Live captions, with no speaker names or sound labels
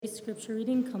Today's scripture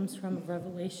reading comes from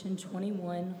Revelation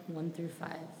 21, 1 through 5.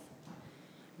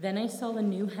 Then I saw a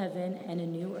new heaven and a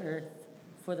new earth,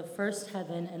 for the first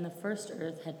heaven and the first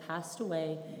earth had passed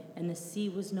away, and the sea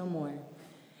was no more.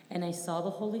 And I saw the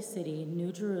holy city,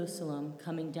 New Jerusalem,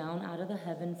 coming down out of the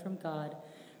heaven from God,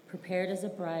 prepared as a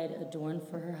bride adorned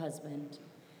for her husband.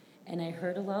 And I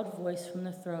heard a loud voice from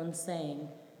the throne saying,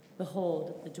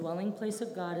 Behold, the dwelling place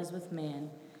of God is with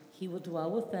man. He will dwell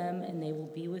with them, and they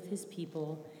will be with his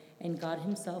people, and God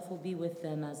himself will be with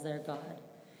them as their God.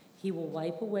 He will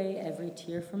wipe away every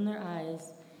tear from their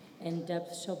eyes, and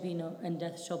death shall be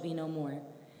no more.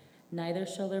 Neither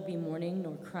shall there be mourning,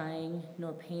 nor crying,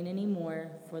 nor pain any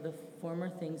more, for the former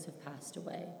things have passed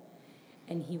away.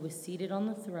 And he was seated on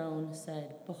the throne,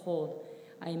 said, Behold,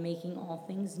 I am making all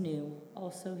things new.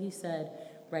 Also he said,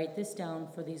 Write this down,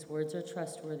 for these words are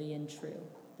trustworthy and true.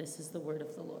 This is the word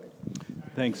of the Lord.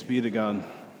 Thanks be to God.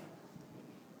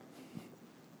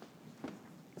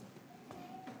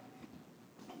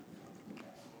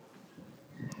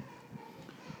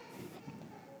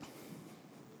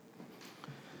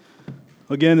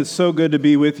 Again, it's so good to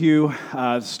be with you.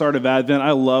 The start of Advent.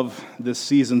 I love this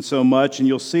season so much, and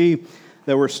you'll see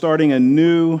that we're starting a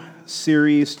new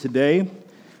series today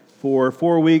for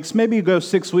 4 weeks. Maybe you go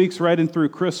 6 weeks right in through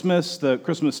Christmas, the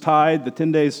Christmas tide, the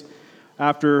 10 days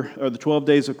after, or the 12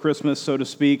 days of Christmas, so to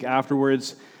speak,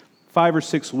 afterwards, 5 or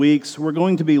 6 weeks. We're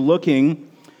going to be looking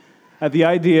at the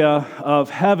idea of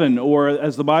heaven, or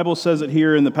as the Bible says it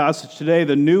here in the passage today,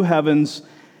 the new heavens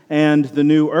and the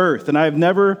new earth. And I've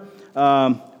never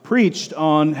preached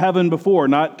on heaven before,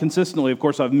 not consistently. Of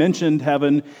course, I've mentioned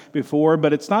heaven before,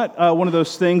 but it's not one of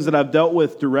those things that I've dealt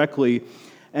with directly.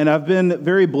 And I've been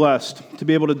very blessed to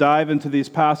be able to dive into these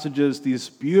passages, these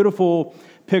beautiful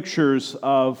pictures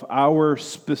of our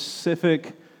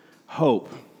specific hope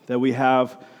that we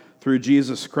have through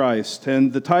Jesus Christ.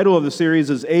 And the title of the series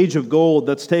is Age of Gold.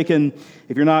 That's taken,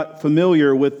 if you're not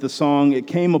familiar with the song, It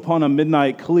Came Upon a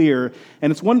Midnight Clear.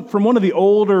 And it's from one of the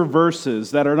older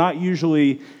verses that are not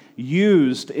usually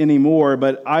used anymore,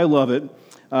 but I love it.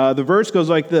 The verse goes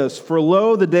like this: For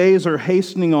lo, the days are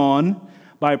hastening on,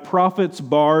 by prophets,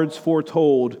 bards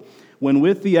foretold, when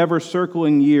with the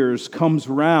ever-circling years comes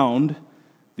round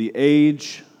the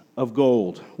age of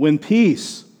gold, when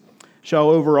peace shall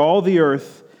over all the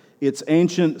earth its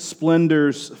ancient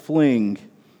splendors fling,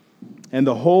 and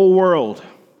the whole world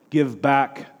give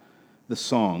back the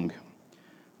song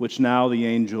which now the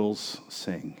angels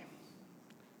sing.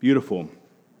 Beautiful.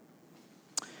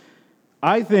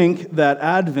 I think that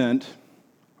Advent,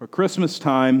 or Christmas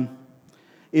time,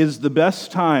 is the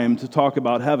best time to talk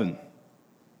about heaven.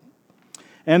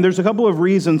 And there's a couple of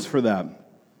reasons for that.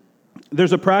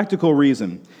 There's a practical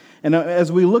reason. And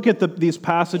as we look at these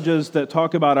passages that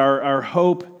talk about our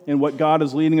hope and what God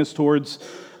is leading us towards,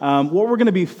 what we're going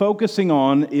to be focusing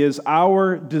on is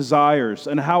our desires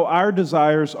and how our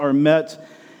desires are met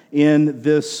in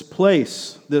this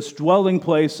place, this dwelling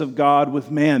place of God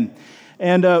with man.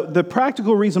 And the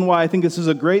practical reason why I think this is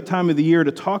a great time of the year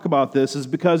to talk about this is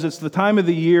because it's the time of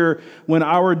the year when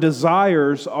our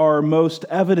desires are most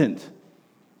evident.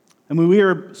 I mean, we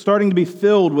are starting to be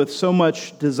filled with so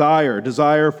much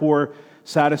desire for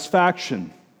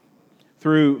satisfaction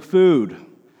through food,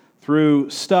 through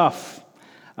stuff,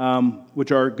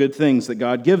 which are good things that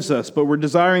God gives us. But we're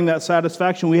desiring that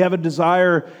satisfaction. We have a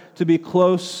desire to be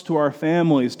close to our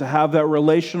families, to have that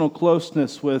relational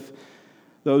closeness with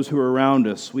those who are around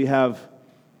us. We have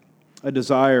a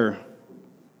desire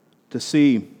to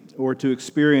see or to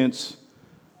experience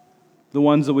the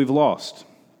ones that we've lost.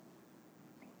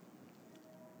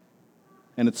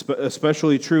 And it's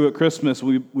especially true at Christmas.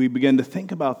 We begin to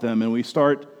think about them and we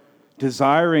start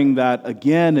desiring that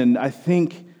again. And I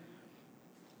think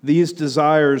these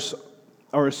desires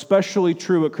are especially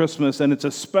true at Christmas, and it's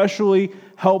especially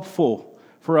helpful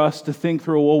for us to think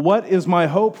through, well, what is my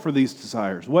hope for these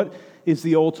desires? What is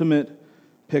the ultimate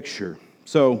picture?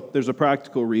 So there's a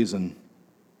practical reason.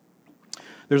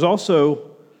 There's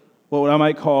also what I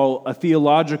might call a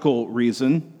theological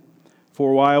reason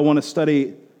for why I want to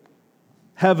study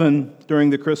heaven during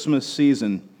the Christmas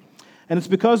season. And it's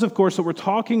because, of course, that we're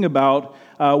talking about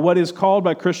what is called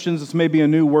by Christians, this may be a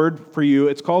new word for you,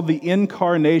 it's called the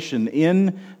incarnation,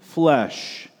 in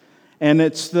flesh. And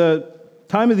it's the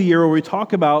time of the year where we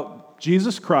talk about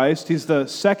Jesus Christ. He's the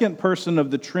second person of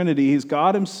the Trinity. He's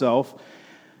God himself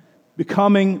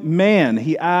becoming man.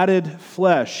 He added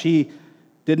flesh. He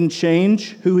didn't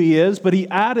change who he is, but he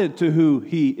added to who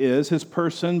he is, his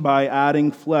person, by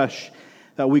adding flesh.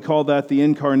 We call that the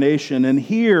incarnation. And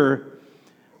here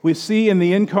we see in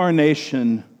the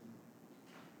incarnation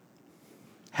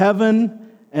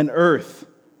heaven and earth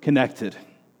connected.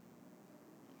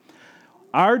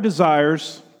 Our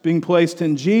desires being placed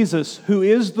in Jesus, who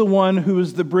is the one who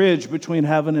is the bridge between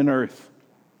heaven and earth,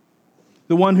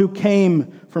 the one who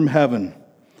came from heaven,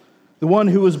 the one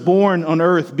who was born on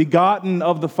earth, begotten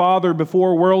of the Father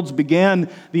before worlds began,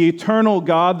 the eternal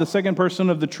God, the second person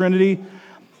of the Trinity,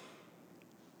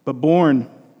 but born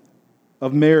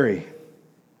of Mary.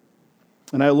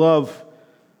 And I love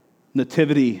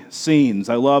nativity scenes.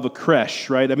 I love a creche,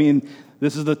 right? I mean,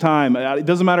 this is the time. It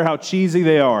doesn't matter how cheesy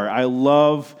they are. I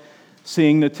love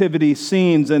seeing nativity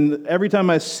scenes. And every time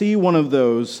I see one of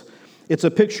those, it's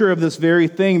a picture of this very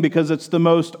thing because it's the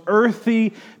most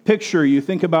earthy picture. You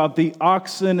think about the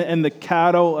oxen and the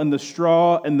cattle and the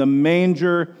straw and the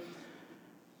manger.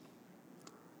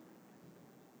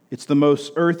 It's the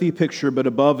most earthy picture, but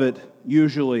above it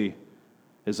usually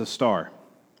is a star.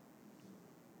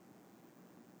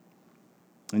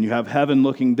 And you have heaven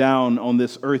looking down on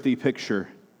this earthy picture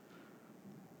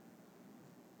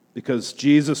because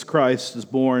Jesus Christ is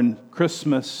born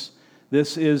Christmas.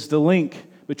 This is the link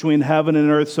between heaven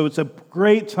and earth. So it's a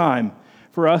great time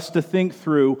for us to think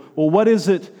through, well, what is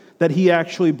it that he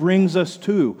actually brings us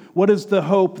to? What is the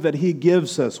hope that he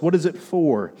gives us? What is it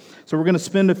for? So we're going to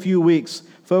spend a few weeks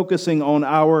focusing on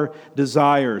our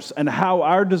desires and how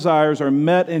our desires are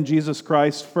met in Jesus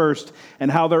Christ first and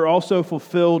how they're also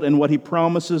fulfilled in what he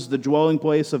promises, the dwelling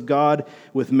place of God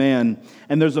with man.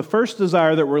 And there's a first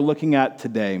desire that we're looking at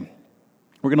today.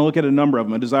 We're going to look at a number of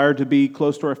them. A desire to be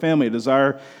close to our family, a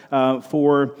desire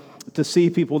to see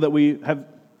people that we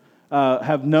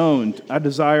have known, a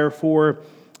desire for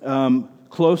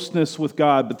closeness with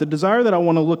God. But the desire that I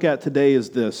want to look at today is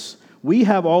this. We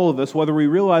have, all of us, whether we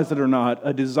realize it or not,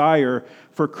 a desire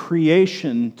for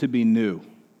creation to be new.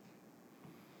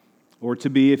 Or to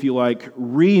be, if you like,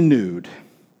 renewed.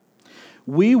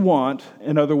 We want,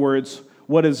 in other words,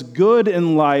 what is good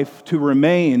in life to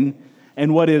remain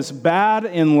and what is bad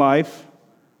in life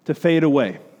to fade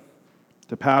away,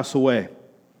 to pass away.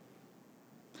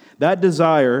 That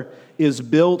desire is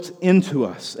built into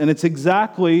us, and it's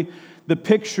exactly the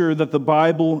picture that the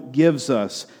Bible gives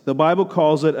us. The Bible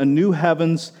calls it a new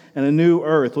heavens and a new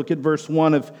earth. Look at verse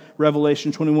 1 of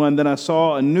Revelation 21. Then I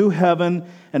saw a new heaven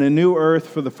and a new earth,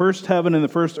 for the first heaven and the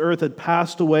first earth had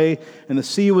passed away, and the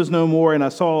sea was no more. And I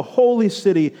saw a holy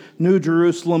city, New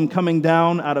Jerusalem, coming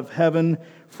down out of heaven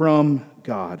from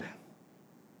God.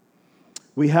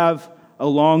 We have a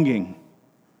longing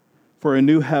for a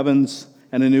new heavens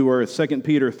and a new earth. 2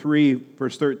 Peter 3,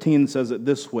 verse 13 says it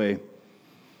this way.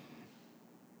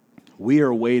 We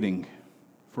are waiting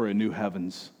for a new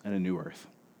heavens and a new earth.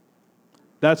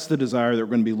 That's the desire that we're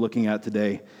going to be looking at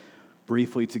today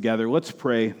briefly together. Let's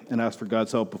pray and ask for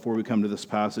God's help before we come to this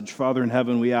passage. Father in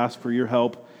heaven, we ask for your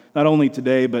help, not only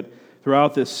today, but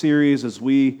throughout this series as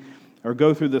we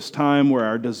go through this time where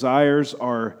our desires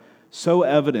are so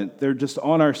evident. They're just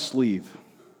on our sleeve.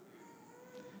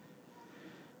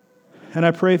 And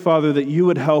I pray, Father, that you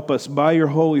would help us by your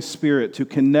Holy Spirit to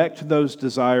connect those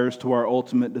desires to our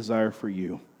ultimate desire for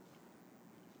you.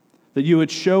 That you would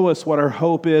show us what our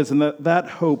hope is and that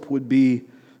hope would be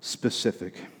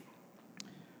specific.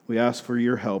 We ask for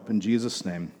your help in Jesus'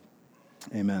 name.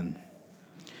 Amen.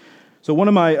 So one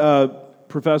of my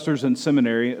professors in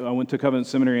seminary, I went to Covenant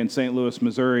Seminary in St. Louis,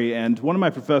 Missouri, and one of my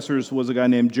professors was a guy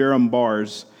named Jerram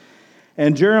Bars.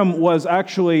 And Jerram was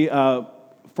actually...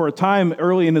 for a time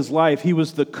early in his life, he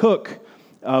was the cook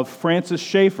of Francis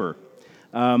Schaeffer.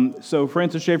 So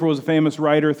Francis Schaeffer was a famous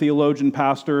writer, theologian,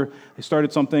 pastor. He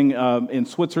started something in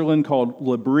Switzerland called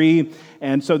L'Abri.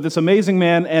 And so this amazing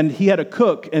man, and he had a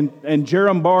cook, and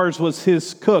Jerram Bars was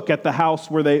his cook at the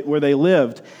house where they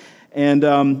lived. And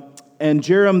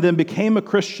Jerram then became a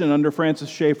Christian under Francis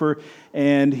Schaeffer,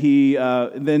 and he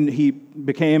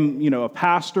became, a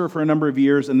pastor for a number of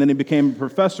years, and then he became a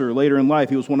professor later in life.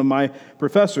 He was one of my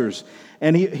professors.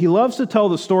 And he loves to tell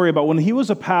the story about when he was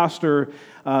a pastor,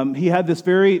 he had this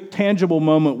very tangible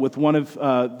moment with one of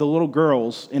the little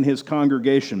girls in his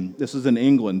congregation. This is in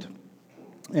England.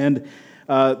 And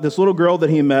this little girl that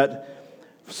he met,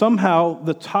 somehow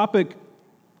the topic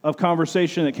of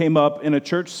conversation that came up in a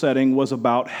church setting was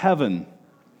about heaven.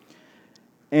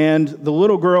 And the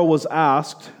little girl was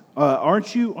asked,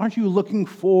 aren't you looking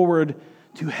forward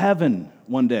to heaven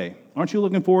one day? Aren't you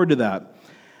looking forward to that?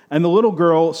 And the little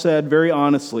girl said very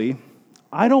honestly,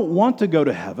 I don't want to go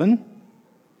to heaven.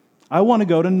 I want to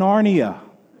go to Narnia.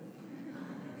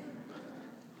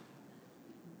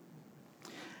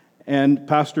 And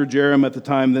Pastor Jerram at the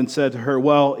time then said to her,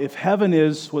 well, if heaven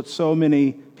is what so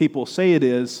many people say it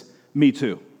is, me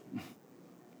too.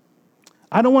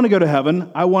 I don't want to go to heaven.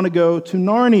 I want to go to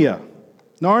Narnia.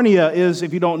 Narnia is,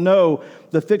 if you don't know,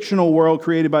 the fictional world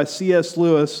created by C.S.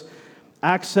 Lewis,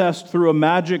 accessed through a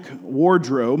magic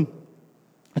wardrobe.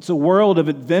 It's a world of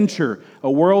adventure,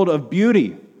 a world of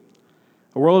beauty,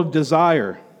 a world of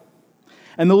desire.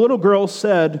 And the little girl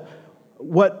said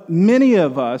what many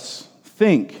of us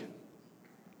think: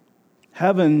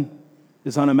 heaven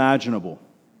is unimaginable.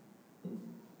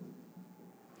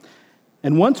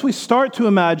 And once we start to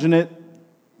imagine it,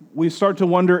 we start to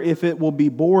wonder if it will be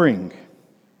boring.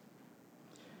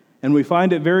 And we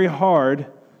find it very hard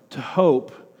to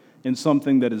hope in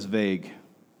something that is vague.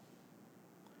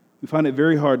 We find it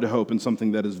very hard to hope in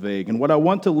something that is vague. And what I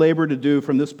want to labor to do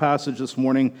from this passage this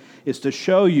morning is to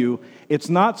show you it's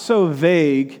not so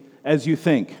vague as you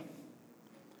think.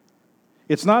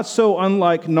 It's not so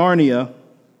unlike Narnia,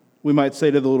 we might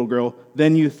say to the little girl,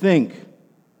 than you think.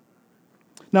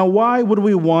 Now, why would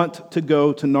we want to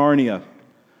go to Narnia?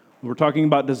 We're talking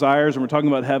about desires and we're talking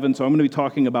about heaven, so I'm going to be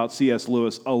talking about C.S.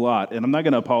 Lewis a lot, and I'm not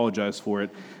going to apologize for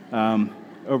it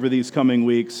over these coming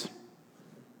weeks.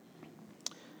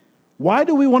 Why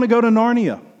do we want to go to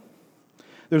Narnia?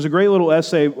 There's a great little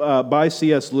essay by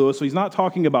C.S. Lewis. So he's not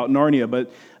talking about Narnia,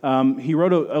 but he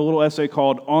wrote a little essay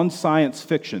called On Science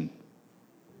Fiction.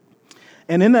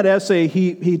 And in that essay,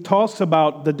 he talks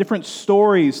about the different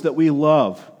stories that we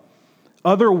love.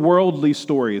 Otherworldly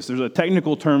stories. There's a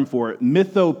technical term for it,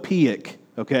 mythopoeic,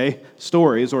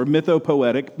 stories, or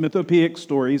mythopoeic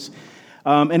stories.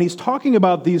 And he's talking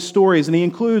about these stories, and he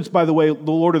includes, by the way,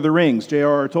 The Lord of the Rings,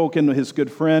 J.R.R. Tolkien, his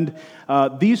good friend.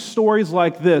 These stories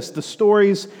like this, the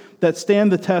stories that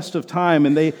stand the test of time,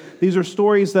 and these are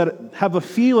stories that have a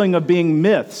feeling of being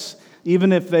myths,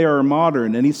 even if they are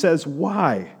modern. And he says,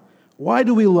 why? Why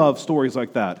do we love stories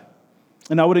like that?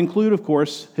 And I would include, of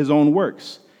course, his own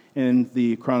works in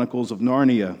the Chronicles of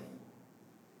Narnia.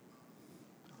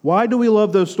 Why do we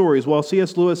love those stories? Well,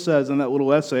 C.S. Lewis says in that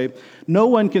little essay, no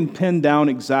one can pin down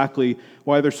exactly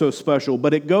why they're so special,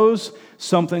 but it goes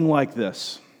something like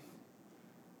this.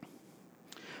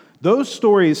 Those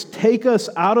stories take us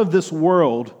out of this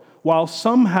world while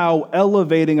somehow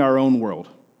elevating our own world.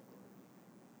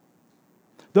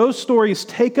 Those stories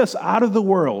take us out of the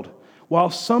world while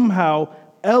somehow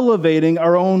elevating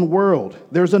our own world.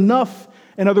 There's enough,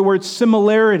 in other words,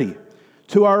 similarity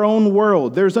to our own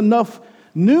world. There's enough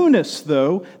newness,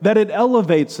 though, that it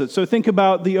elevates it. So think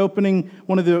about the opening,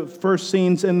 one of the first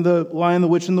scenes in The Lion, the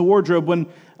Witch, and the Wardrobe, when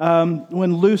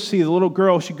Lucy, the little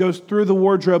girl, she goes through the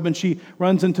wardrobe and she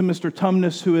runs into Mr.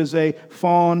 Tumnus, who is a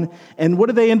faun. And what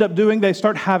do they end up doing? They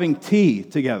start having tea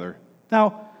together.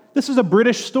 Now, this is a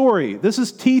British story. This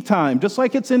is tea time, just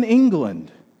like it's in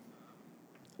England.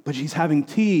 But she's having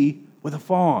tea with a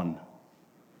faun,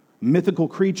 mythical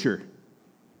creature.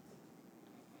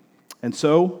 And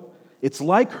so, it's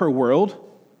like her world,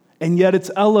 and yet it's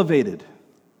elevated.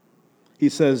 He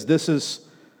says this is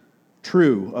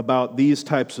true about these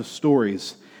types of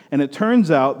stories. And it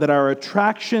turns out that our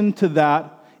attraction to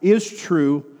that is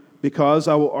true because,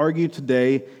 I will argue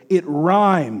today, it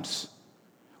rhymes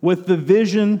with the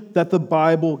vision that the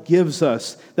Bible gives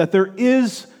us, that there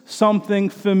is something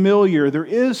familiar, there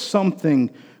is something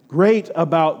great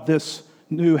about this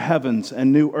new heavens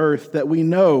and new earth that we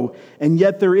know, and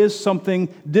yet there is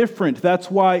something different. That's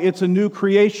why it's a new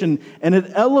creation, and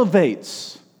it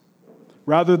elevates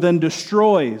rather than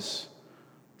destroys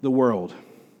the world.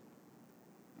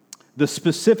 The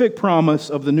specific promise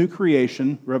of the new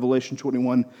creation, Revelation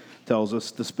 21 tells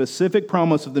us, the specific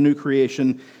promise of the new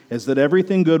creation is that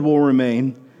everything good will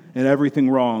remain and everything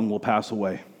wrong will pass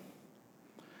away.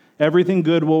 Everything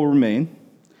good will remain,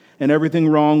 and everything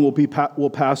wrong will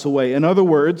pass away. In other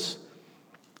words,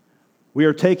 we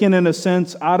are taken, in a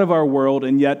sense, out of our world,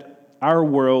 and yet our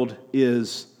world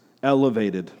is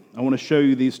elevated. I want to show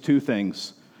you these two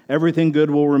things. Everything good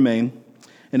will remain,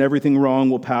 and everything wrong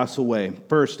will pass away.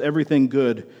 First, everything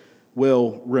good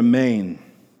will remain.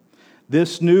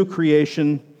 This new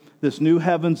creation, this new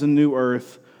heavens and new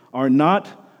earth, are not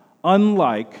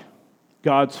unlike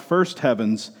God's first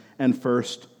heavens and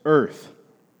first earth.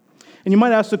 And you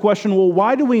might ask the question, well,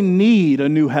 why do we need a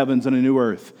new heavens and a new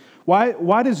earth?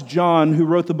 Why does John, who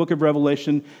wrote the book of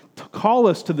Revelation, call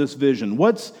us to this vision?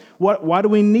 Why do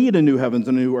we need a new heavens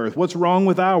and a new earth? What's wrong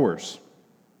with ours?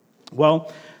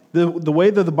 Well, the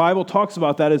way that the Bible talks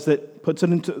about that is that it puts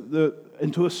it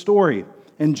into a story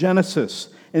in Genesis.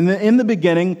 In the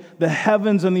beginning, the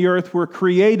heavens and the earth were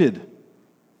created.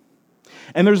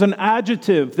 And there's an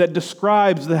adjective that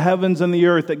describes the heavens and the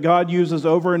earth that God uses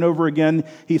over and over again.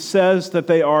 He says that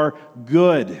they are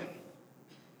good.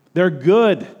 They're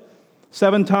good.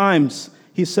 7 times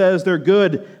he says they're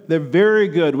good. They're very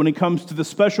good when it comes to the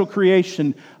special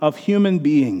creation of human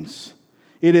beings.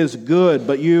 It is good,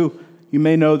 but you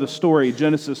may know the story.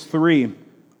 Genesis 3,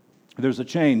 there's a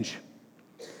change.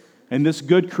 And this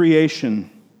good creation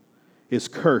is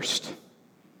cursed.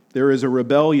 There is a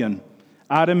rebellion.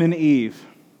 Adam and Eve,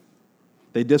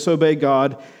 they disobey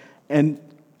God, and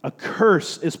a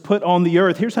curse is put on the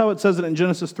earth. Here's how it says it in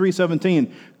Genesis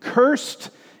 3:17. Cursed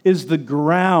is the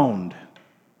ground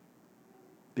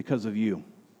because of you.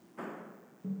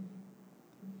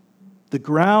 The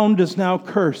ground is now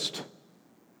cursed.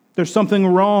 There's something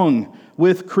wrong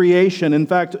with creation. In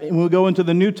fact, when we go into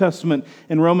the New Testament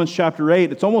in Romans chapter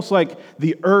 8, it's almost like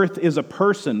the earth is a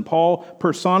person. Paul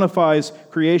personifies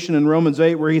creation in Romans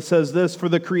 8 where he says this, "For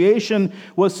the creation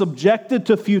was subjected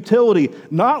to futility,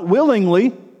 not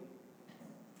willingly."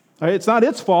 It's not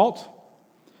its fault,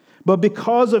 but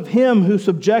because of him who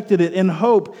subjected it, in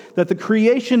hope that the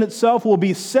creation itself will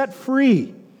be set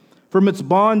free from its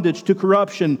bondage to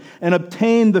corruption and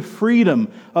obtain the freedom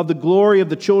of the glory of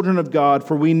the children of God.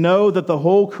 For we know that the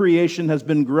whole creation has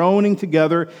been groaning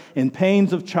together in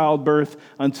pains of childbirth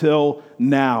until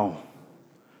now.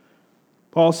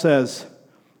 Paul says,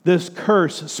 this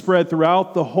curse spread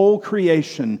throughout the whole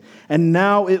creation, and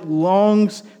now it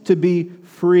longs to be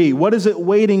free. What is it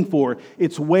waiting for?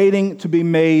 It's waiting to be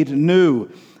made new.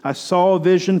 I saw a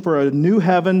vision for a new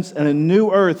heavens and a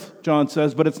new earth, John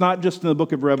says, but it's not just in the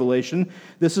book of Revelation.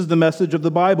 This is the message of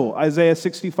the Bible, Isaiah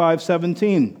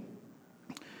 65:17.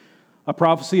 A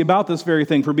prophecy about this very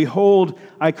thing. For behold,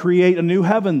 I create a new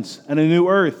heavens and a new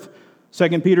earth.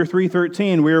 2 Peter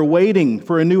 3:13, we are waiting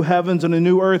for a new heavens and a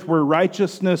new earth where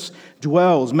righteousness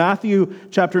dwells. Matthew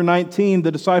chapter 19,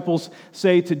 the disciples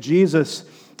say to Jesus,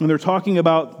 and they're talking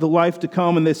about the life to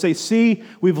come, and they say, "See,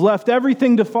 we've left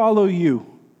everything to follow you.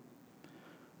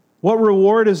 What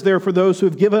reward is there for those who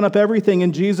have given up everything?"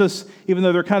 And Jesus, even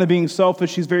though they're kind of being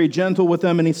selfish, he's very gentle with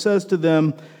them, and he says to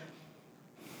them,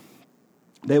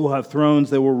 they will have thrones,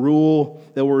 they will rule,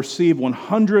 they will receive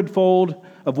 100-fold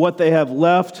of what they have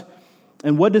left.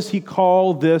 And what does he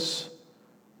call this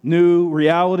new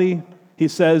reality? He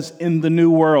says, in the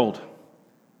new world,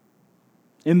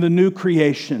 in the new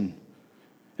creation,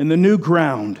 in the new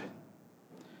ground.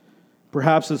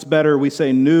 Perhaps it's better we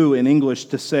say new in English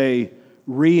to say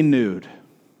renewed,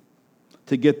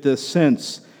 to get this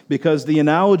sense, because the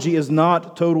analogy is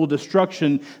not total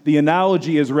destruction, the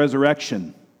analogy is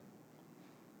resurrection.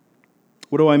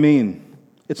 What do I mean?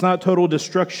 It's not total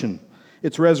destruction,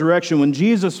 it's resurrection. When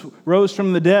Jesus rose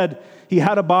from the dead, he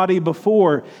had a body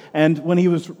before, and when he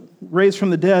was raised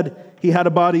from the dead, he had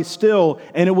a body still,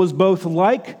 and it was both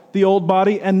like the old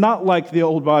body and not like the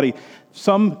old body.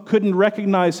 Some couldn't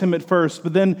recognize him at first,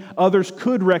 but then others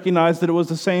could recognize that it was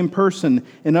the same person.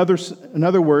 In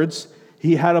other words,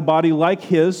 he had a body like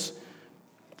his,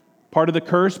 part of the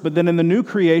curse, but then in the new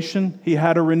creation, he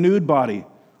had a renewed body,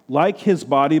 like his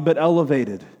body, but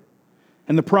elevated.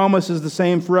 And the promise is the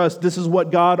same for us. This is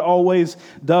what God always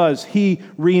does. He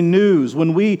renews.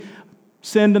 When we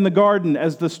sinned in the garden,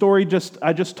 as the story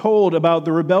I just told about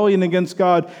the rebellion against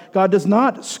God, God does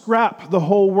not scrap the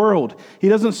whole world. He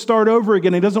doesn't start over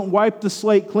again. He doesn't wipe the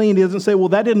slate clean. He doesn't say, well,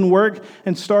 that didn't work,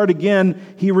 and start again.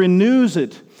 He renews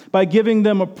it by giving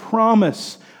them a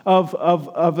promise of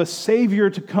a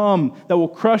Savior to come that will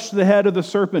crush the head of the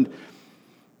serpent.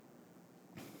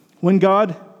 When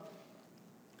God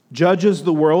judges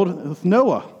the world with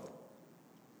Noah,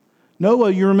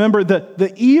 you remember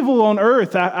the evil on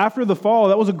earth after the fall,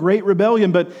 that was a great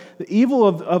rebellion, but the evil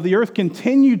of the earth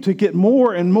continued to get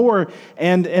more and more,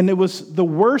 and it was the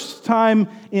worst time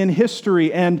in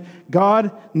history, and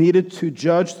God needed to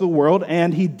judge the world,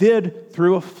 and he did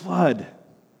through a flood.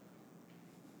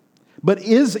 But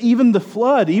is even the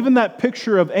flood, even that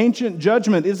picture of ancient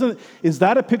judgment, is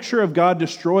that a picture of God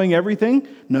destroying everything?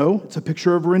 No, it's a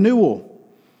picture of renewal.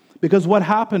 Because what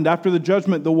happened after the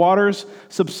judgment? The waters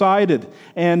subsided,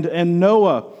 and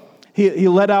Noah, he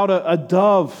let out a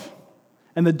dove,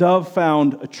 and the dove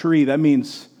found a tree. That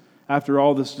means after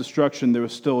all this destruction, there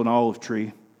was still an olive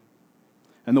tree.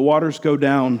 And the waters go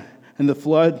down, and the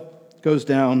flood goes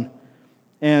down,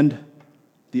 and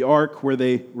the ark where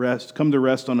they come to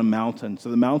rest on a mountain.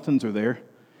 So the mountains are there.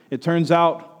 It turns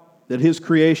out that his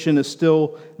creation is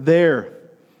still there.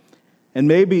 And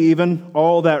maybe even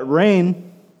all that rain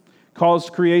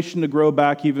caused creation to grow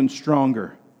back even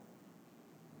stronger.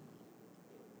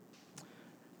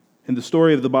 In the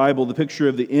story of the Bible, the picture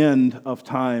of the end of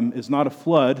time is not a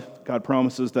flood. God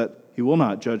promises that he will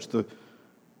not judge the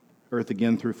earth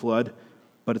again through flood,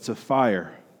 but it's a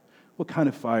fire. What kind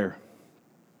of fire?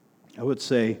 I would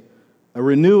say a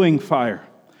renewing fire,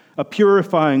 a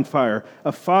purifying fire,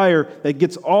 a fire that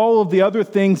gets all of the other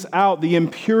things out, the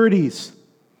impurities,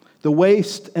 the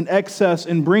waste and excess,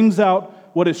 and brings out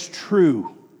what is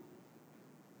true.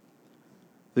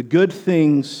 The good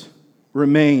things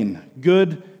remain,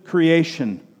 good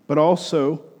creation, but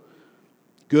also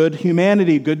good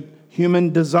humanity, good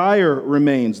human desire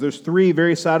remains. There's three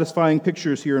very satisfying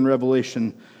pictures here in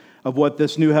Revelation of what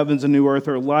this new heavens and new earth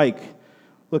are like.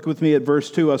 Look with me at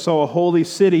verse 2. I saw a holy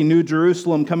city, New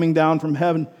Jerusalem, coming down from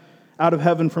heaven, out of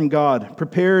heaven from God,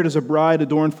 prepared as a bride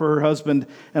adorned for her husband.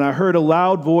 And I heard a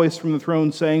loud voice from the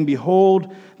throne saying,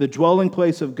 "Behold, the dwelling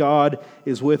place of God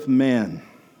is with man."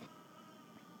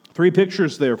 Three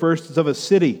pictures there. First is of a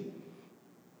city.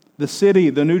 The city,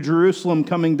 the New Jerusalem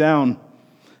coming down.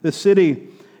 The city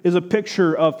is a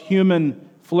picture of human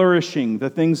flourishing, the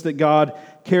things that God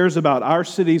cares about. Our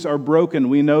cities are broken.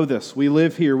 We know this. We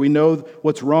live here. We know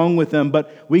what's wrong with them,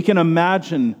 but we can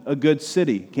imagine a good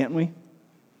city, can't we?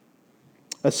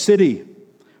 A city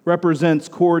represents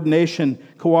coordination,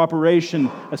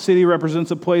 cooperation. A city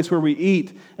represents a place where we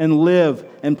eat and live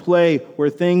and play, where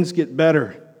things get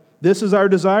better. This is our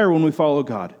desire when we follow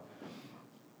God.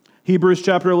 Hebrews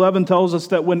chapter 11 tells us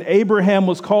that when Abraham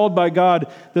was called by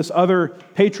God, this other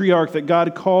patriarch that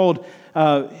God called,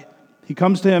 he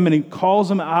comes to him and he calls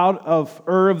him out of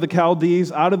Ur of the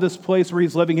Chaldees, out of this place where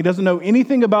he's living. He doesn't know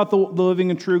anything about the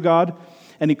living and true God,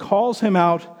 and he calls him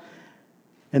out.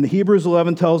 And Hebrews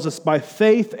 11 tells us, by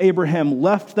faith, Abraham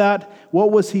left that.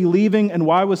 What was he leaving and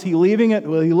why was he leaving it?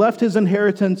 Well, he left his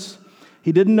inheritance.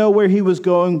 He didn't know where he was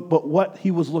going, but what he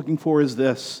was looking for is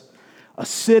this: a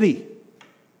city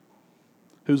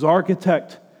whose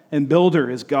architect and builder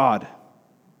is God.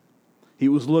 He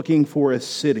was looking for a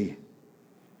city.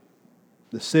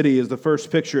 The city is the first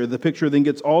picture. The picture then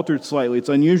gets altered slightly. It's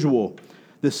unusual.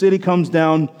 The city comes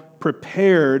down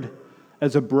prepared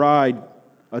as a bride,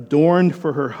 adorned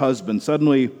for her husband.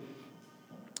 Suddenly,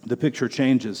 the picture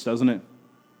changes, doesn't it?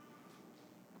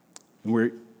 And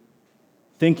we're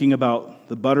thinking about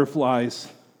the butterflies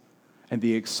and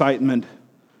the excitement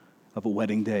of a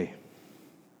wedding day.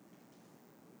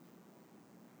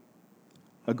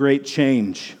 A great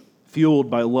change, fueled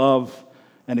by love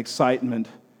and excitement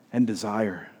and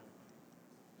desire.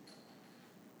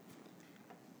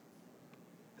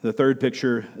 The third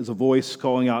picture is a voice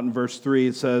calling out in verse 3.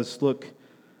 It says, look,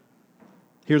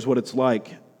 here's what it's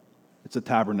like. It's a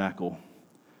tabernacle.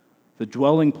 The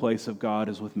dwelling place of God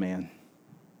is with man.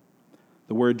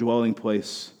 The word dwelling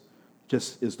place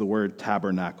just is the word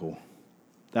tabernacle.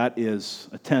 That is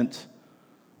a tent.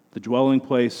 The dwelling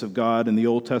place of God in the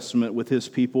Old Testament with his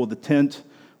people. The tent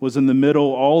was in the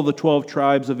middle. All the 12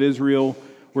 tribes of Israel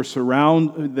were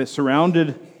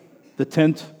surrounded the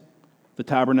tent, the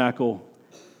tabernacle.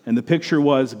 And the picture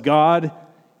was God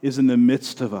is in the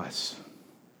midst of us.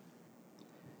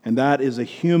 And that is a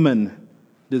human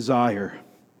desire.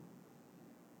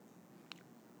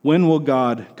 When will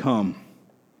God come?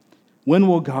 When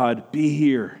will God be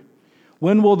here?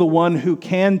 When will the one who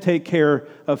can take care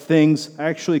of things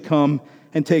actually come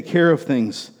and take care of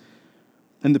things?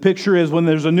 And the picture is when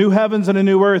there's a new heavens and a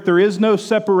new earth, there is no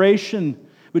separation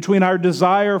between our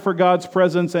desire for God's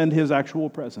presence and his actual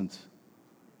presence.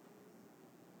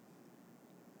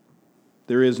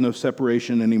 There is no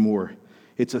separation anymore.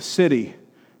 It's a city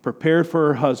prepared for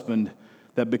her husband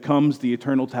that becomes the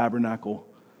eternal tabernacle.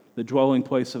 The dwelling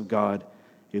place of God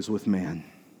is with man.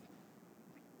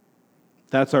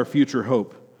 That's our future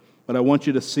hope. But I want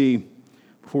you to see,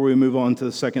 before we move on to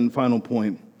the second and final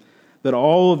point, that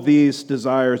all of these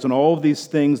desires and all of these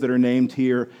things that are named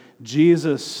here,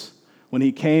 Jesus, when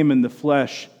he came in the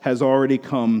flesh, has already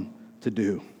come to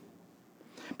do.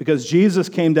 Because Jesus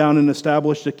came down and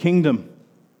established a kingdom,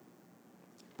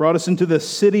 brought us into the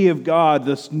city of God,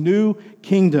 this new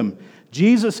kingdom.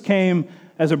 Jesus came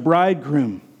as a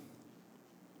bridegroom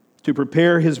to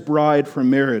prepare his bride for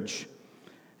marriage.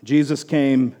 Jesus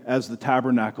came as the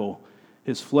tabernacle.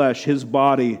 His flesh, his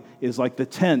body is like the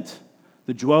tent.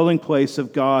 The dwelling place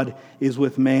of God is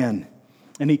with man.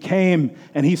 And he came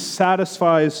and he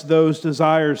satisfies those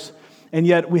desires. And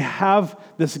yet we have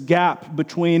this gap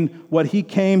between what he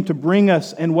came to bring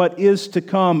us and what is to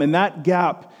come. And that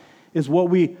gap is what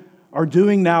we are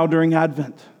doing now during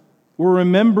Advent. We're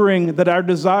remembering that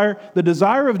the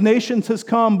desire of nations has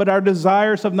come, but our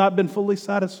desires have not been fully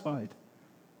satisfied.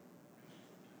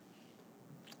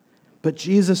 But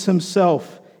Jesus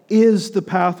himself is the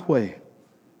pathway.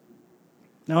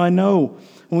 Now I know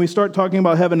when we start talking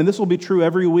about heaven, and this will be true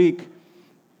every week,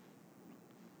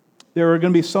 there are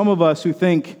going to be some of us who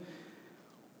think,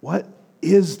 what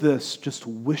is this? Just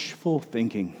wishful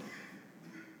thinking.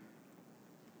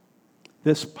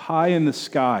 This pie in the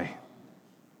sky.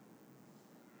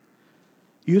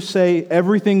 You say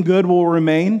everything good will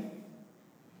remain,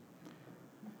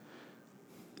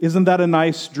 Isn't that a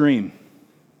nice dream?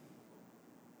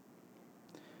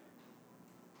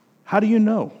 How do you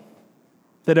know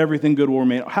that everything good will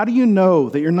remain? How do you know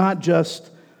that you're not just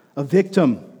a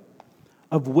victim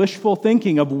of wishful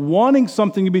thinking, of wanting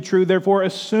something to be true, therefore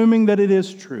assuming that it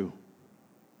is true?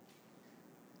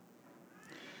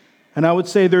 And I would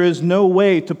say there is no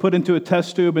way to put into a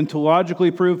test tube and to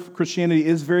logically prove Christianity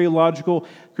is very logical,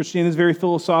 Christianity is very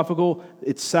philosophical.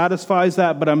 It satisfies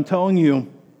that, but I'm telling you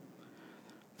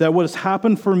that what has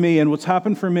happened for me and what's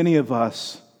happened for many of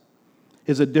us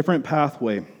is a different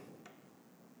pathway,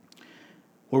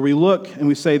 where we look and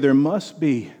we say, there must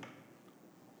be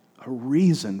a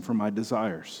reason for my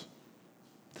desires.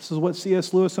 This is what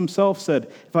C.S. Lewis himself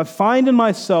said. If I find in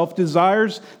myself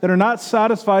desires that are not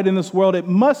satisfied in this world, it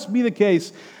must be the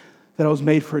case that I was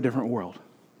made for a different world.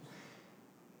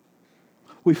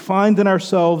 We find in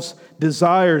ourselves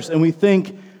desires and we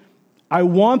think, I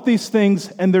want these things,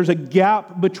 and there's a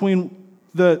gap between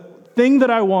the thing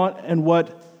that I want and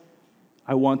what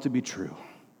I want to be true,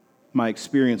 my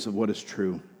experience of what is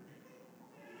true.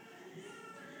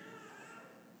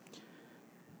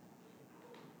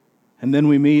 And then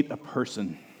we meet a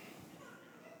person.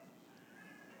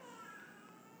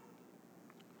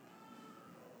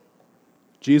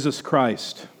 Jesus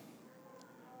Christ,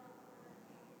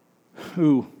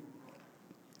 who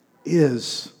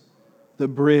is the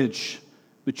bridge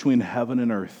between heaven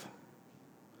and earth.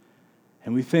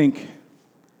 And we think,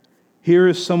 here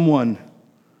is someone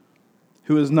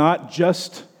who is not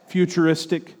just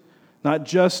futuristic, not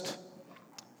just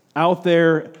out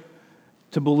there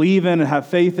to believe in and have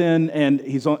faith in, and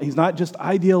he's not just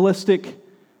idealistic.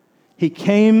 He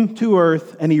came to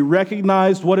earth and he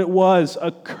recognized what it was,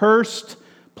 a cursed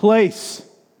place.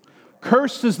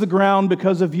 Cursed is the ground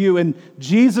because of you, and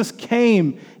Jesus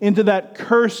came into that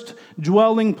cursed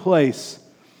dwelling place.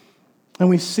 And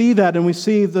we see that, and we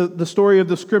see the story of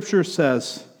the Scripture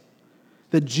says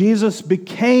that Jesus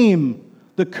became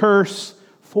the curse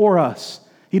for us.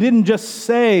 He didn't just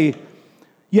say,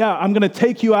 yeah, I'm going to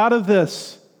take you out of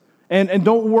this, and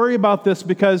don't worry about this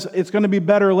because it's going to be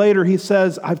better later. He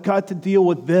says, I've got to deal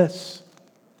with this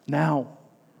now.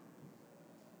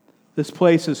 This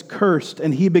place is cursed,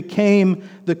 and he became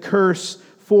the curse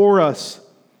for us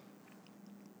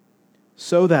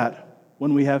so that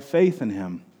when we have faith in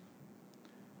him,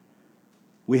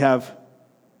 we have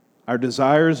our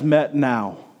desires met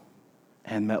now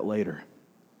and met later.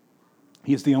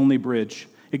 He's the only bridge.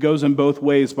 It goes in both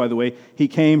ways, by the way. He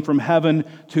came from heaven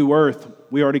to earth.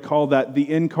 We already called that the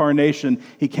incarnation.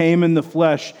 He came in the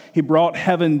flesh. He brought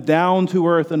heaven down to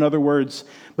earth, in other words.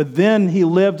 But then he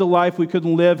lived a life we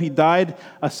couldn't live. He died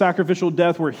a sacrificial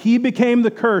death where he became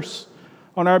the curse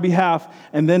on our behalf.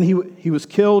 And then he was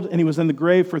killed and he was in the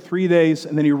grave for 3 days.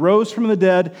 And then he rose from the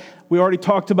dead. We already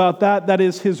talked about that. That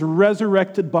is his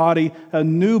resurrected body, a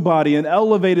new body, an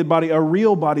elevated body, a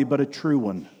real body, but a true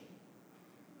one.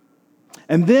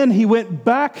 And then he went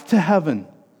back to heaven.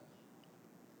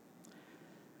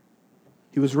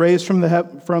 He was raised from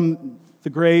the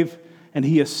grave, and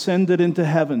he ascended into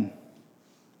heaven.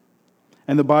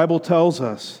 And the Bible tells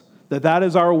us that that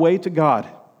is our way to God.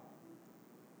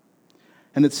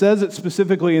 And it says it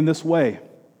specifically in this way.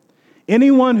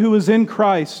 Anyone who is in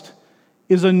Christ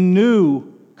is a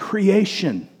new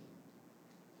creation.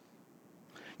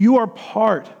 You are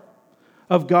part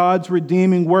of God's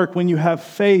redeeming work when you have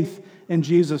faith in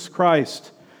Jesus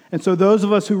Christ. And so those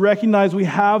of us who recognize we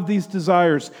have these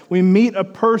desires, we meet a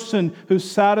person who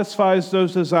satisfies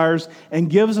those desires and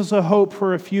gives us a hope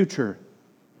for a future.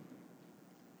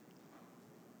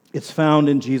 It's found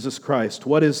in Jesus Christ.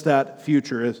 What is that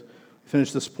future? As we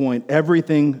finish this point,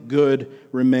 everything good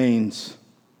remains.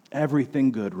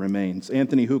 Everything good remains.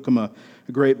 Anthony Hoekema,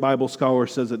 a great Bible scholar,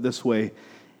 says it this way: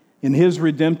 in his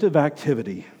redemptive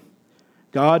activity,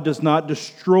 God does not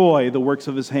destroy the works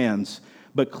of his hands,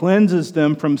 but cleanses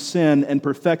them from sin and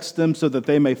perfects them so that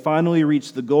they may finally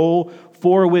reach the goal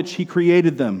for which he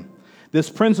created them. This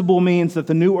principle means that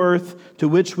the new earth to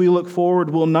which we look forward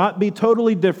will not be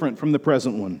totally different from the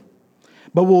present one,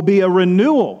 but will be a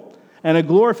renewal and a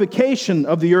glorification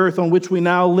of the earth on which we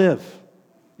now live.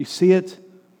 You see it?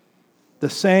 The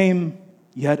same,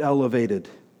 yet elevated.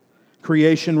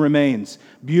 Creation remains.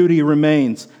 Beauty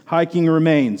remains. Hiking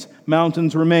remains.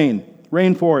 Mountains remain.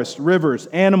 Rainforests, rivers,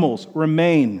 animals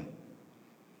remain.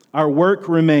 Our work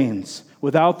remains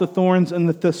without the thorns and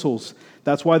the thistles.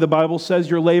 That's why the Bible says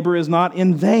your labor is not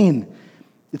in vain.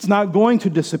 It's not going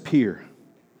to disappear.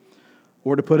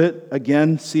 Or to put it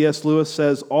again, C.S. Lewis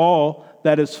says, all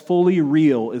that is fully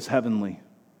real is heavenly.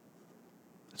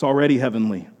 It's already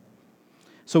heavenly.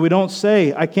 So we don't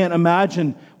say, I can't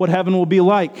imagine what heaven will be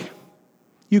like.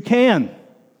 You can.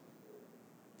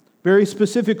 Very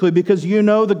specifically, because you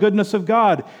know the goodness of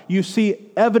God. You see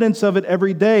evidence of it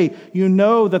every day. You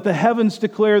know that the heavens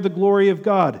declare the glory of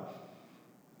God.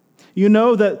 You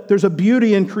know that there's a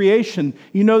beauty in creation.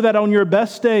 You know that on your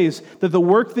best days, that the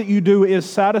work that you do is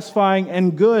satisfying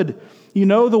and good. You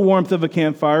know the warmth of a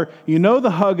campfire. You know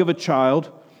the hug of a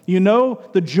child. You know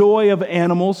the joy of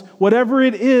animals. Whatever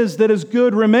it is that is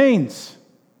good remains.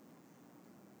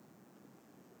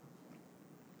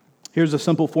 Here's a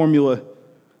simple formula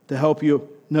to help you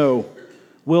know,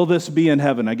 will this be in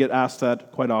heaven? I get asked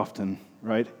that quite often,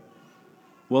 right?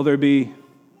 Will there be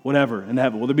whatever in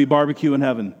heaven? Will there be barbecue in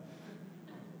heaven?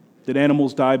 Did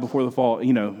animals die before the fall?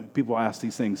 You know, people ask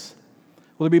these things.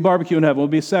 Will there be barbecue in heaven? Will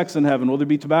there be sex in heaven? Will there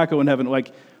be tobacco in heaven?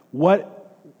 Like,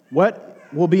 what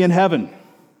will be in heaven?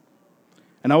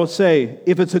 And I would say,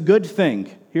 if it's a good thing,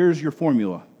 here's your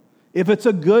formula. If it's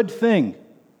a good thing,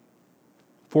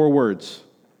 4 words.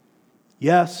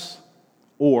 Yes,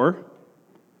 or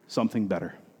something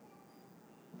better.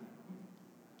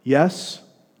 Yes,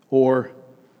 or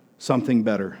something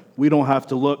better. We don't have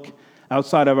to look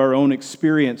outside of our own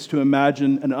experience to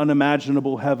imagine an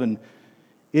unimaginable heaven.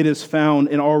 It is found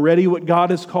in already what God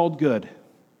has called good,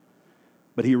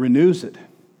 but He renews it,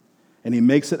 and He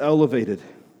makes it elevated.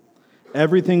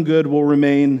 Everything good will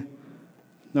remain.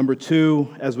 Number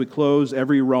 2, as we close,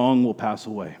 every wrong will pass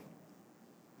away.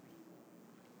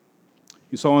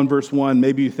 You saw in verse 1,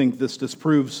 maybe you think this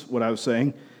disproves what I was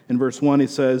saying. In verse 1, he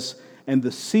says, and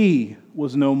the sea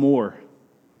was no more.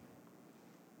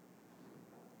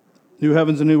 New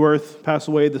heavens and new earth pass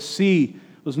away. The sea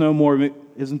was no more.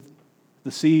 Isn't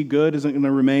the sea good? Isn't it going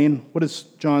to remain? What is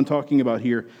John talking about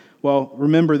here? Well,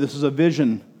 remember, this is a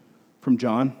vision from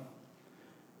John.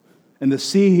 And the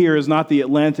sea here is not the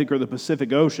Atlantic or the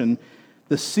Pacific Ocean.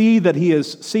 The sea that he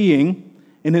is seeing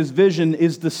in his vision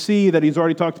is the sea that he's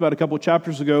already talked about a couple of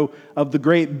chapters ago of the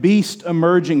great beast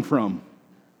emerging from.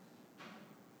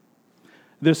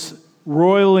 This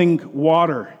roiling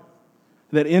water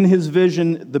that in his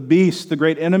vision, the beast, the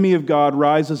great enemy of God,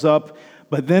 rises up,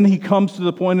 but then he comes to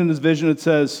the point in his vision that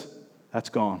says, that's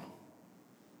gone.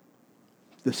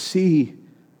 The sea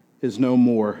is no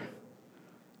more.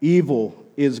 Evil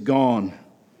is gone.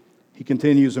 He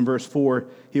continues in verse 4,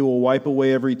 he will wipe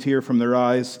away every tear from their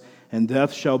eyes, and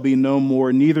death shall be no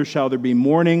more, neither shall there be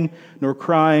mourning, nor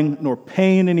crying, nor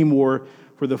pain anymore,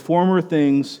 for the former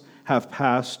things have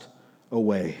passed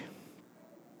away.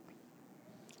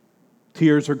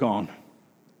 Tears are gone.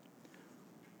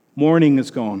 Mourning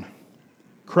is gone.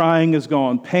 Crying is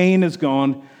gone. Pain is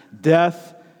gone.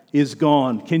 Death is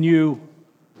gone. Can you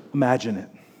imagine it?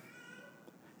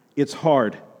 It's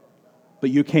hard, but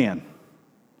you can.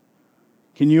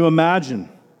 Can you imagine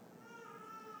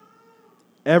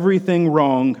everything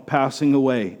wrong passing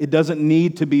away? It doesn't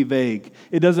need to be vague.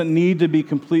 It doesn't need to be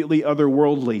completely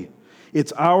otherworldly.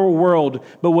 It's our world,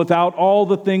 but without all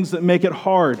the things that make it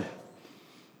hard.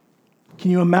 Can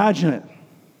you imagine it?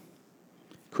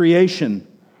 Creation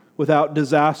without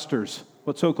disasters,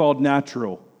 what so-called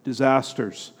natural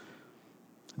disasters.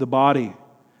 The body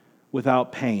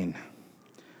without pain.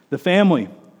 The family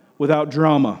without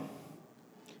drama.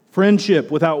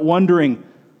 Friendship without wondering,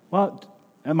 well,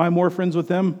 am I more friends with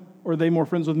them or are they more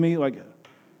friends with me? Like,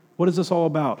 what is this all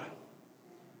about?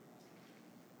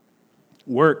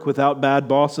 Work without bad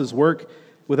bosses. Work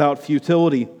without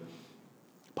futility.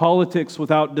 Politics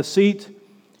without deceit.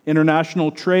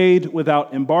 International trade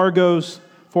without embargoes.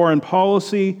 Foreign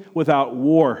policy without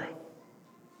war.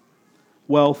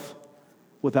 Wealth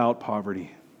without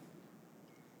poverty.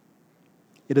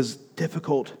 It is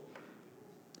difficult,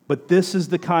 but this is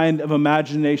the kind of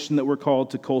imagination that we're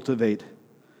called to cultivate.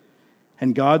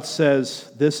 And God says,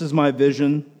 this is my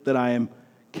vision that I am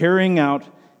carrying out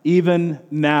even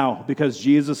now because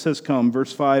Jesus has come.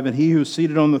 Verse 5, and he who is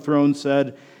seated on the throne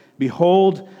said,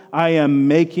 behold, I am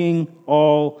making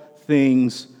all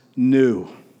things new,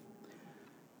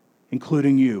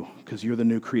 including you, because you're the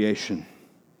new creation.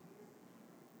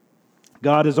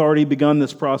 God has already begun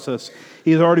this process. He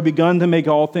has already begun to make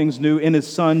all things new in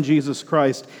His Son, Jesus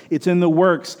Christ. It's in the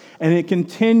works, and it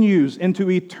continues into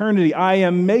eternity. I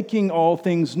am making all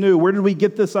things new. Where did we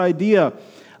get this idea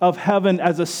of heaven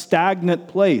as a stagnant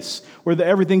place where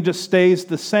everything just stays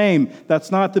the same?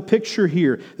 That's not the picture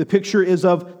here. The picture is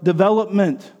of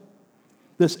development.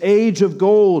 This age of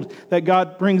gold that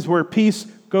God brings where peace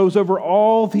goes over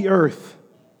all the earth.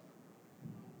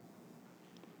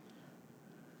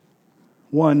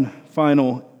 One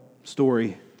final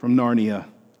story from Narnia.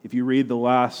 If you read the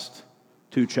last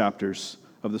 2 chapters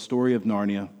of the story of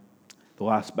Narnia, the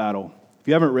last battle, if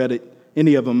you haven't read it,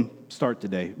 any of them, start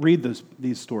today. Read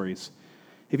these stories.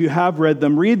 If you have read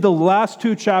them, read the last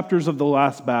 2 chapters of the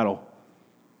last battle.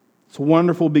 It's a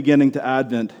wonderful beginning to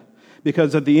Advent,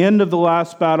 because at the end of the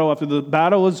last battle, after the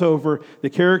battle is over, the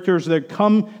characters that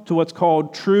come to what's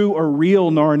called true or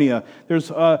real Narnia. There's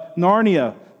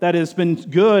Narnia that has been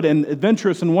good and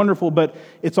adventurous and wonderful, but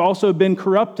it's also been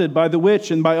corrupted by the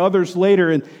witch and by others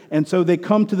later. And so they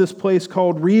come to this place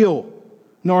called real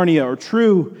Narnia or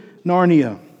true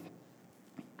Narnia.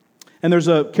 And there's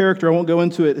a character, I won't go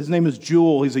into it, his name is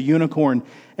Jewel, he's a unicorn.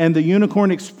 And the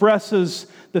unicorn expresses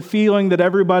the feeling that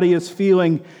everybody is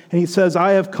feeling. And he says,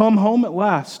 I have come home at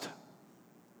last.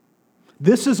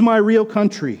 This is my real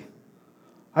country.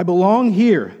 I belong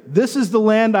here. This is the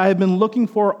land I have been looking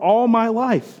for all my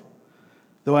life,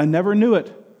 though I never knew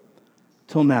it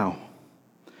till now.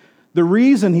 The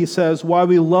reason, he says, why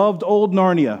we loved old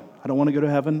Narnia, I don't want to go to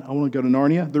heaven, I want to go to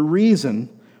Narnia. The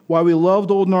reason why we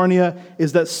loved old Narnia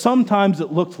is that sometimes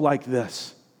it looked like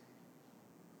this.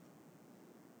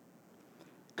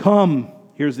 Come,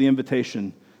 here's the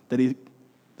invitation that the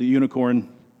unicorn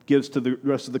gives to the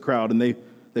rest of the crowd, and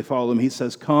they follow him. He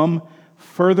says, come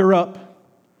further up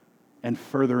and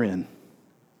further in.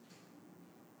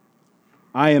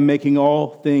 I am making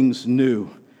all things new.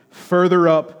 Further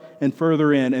up and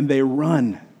further in. And they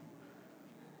run.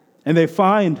 And they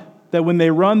find that when they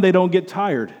run, they don't get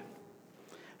tired.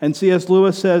 And C.S.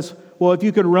 Lewis says, well, if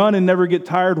you could run and never get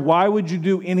tired, why would you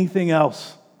do anything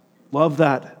else? Love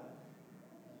that.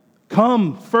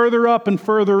 Come further up and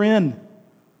further in.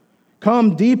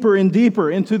 Come deeper and deeper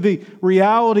into the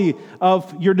reality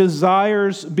of your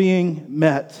desires being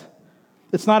met.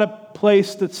 It's not a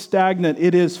place that's stagnant.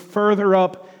 It is further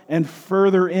up and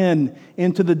further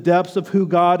into the depths of who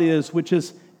God is, which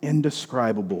is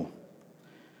indescribable.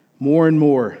 More and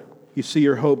more, you see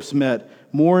your hopes met.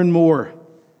 More and more,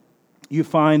 you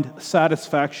find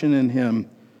satisfaction in Him.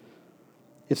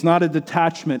 It's not a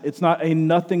detachment. It's not a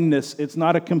nothingness. It's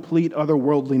not a complete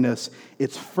otherworldliness.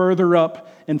 It's further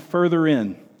up and further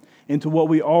into what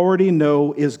we already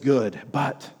know is good,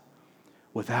 but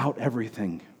without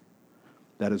everything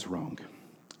that is wrong.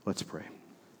 Let's pray.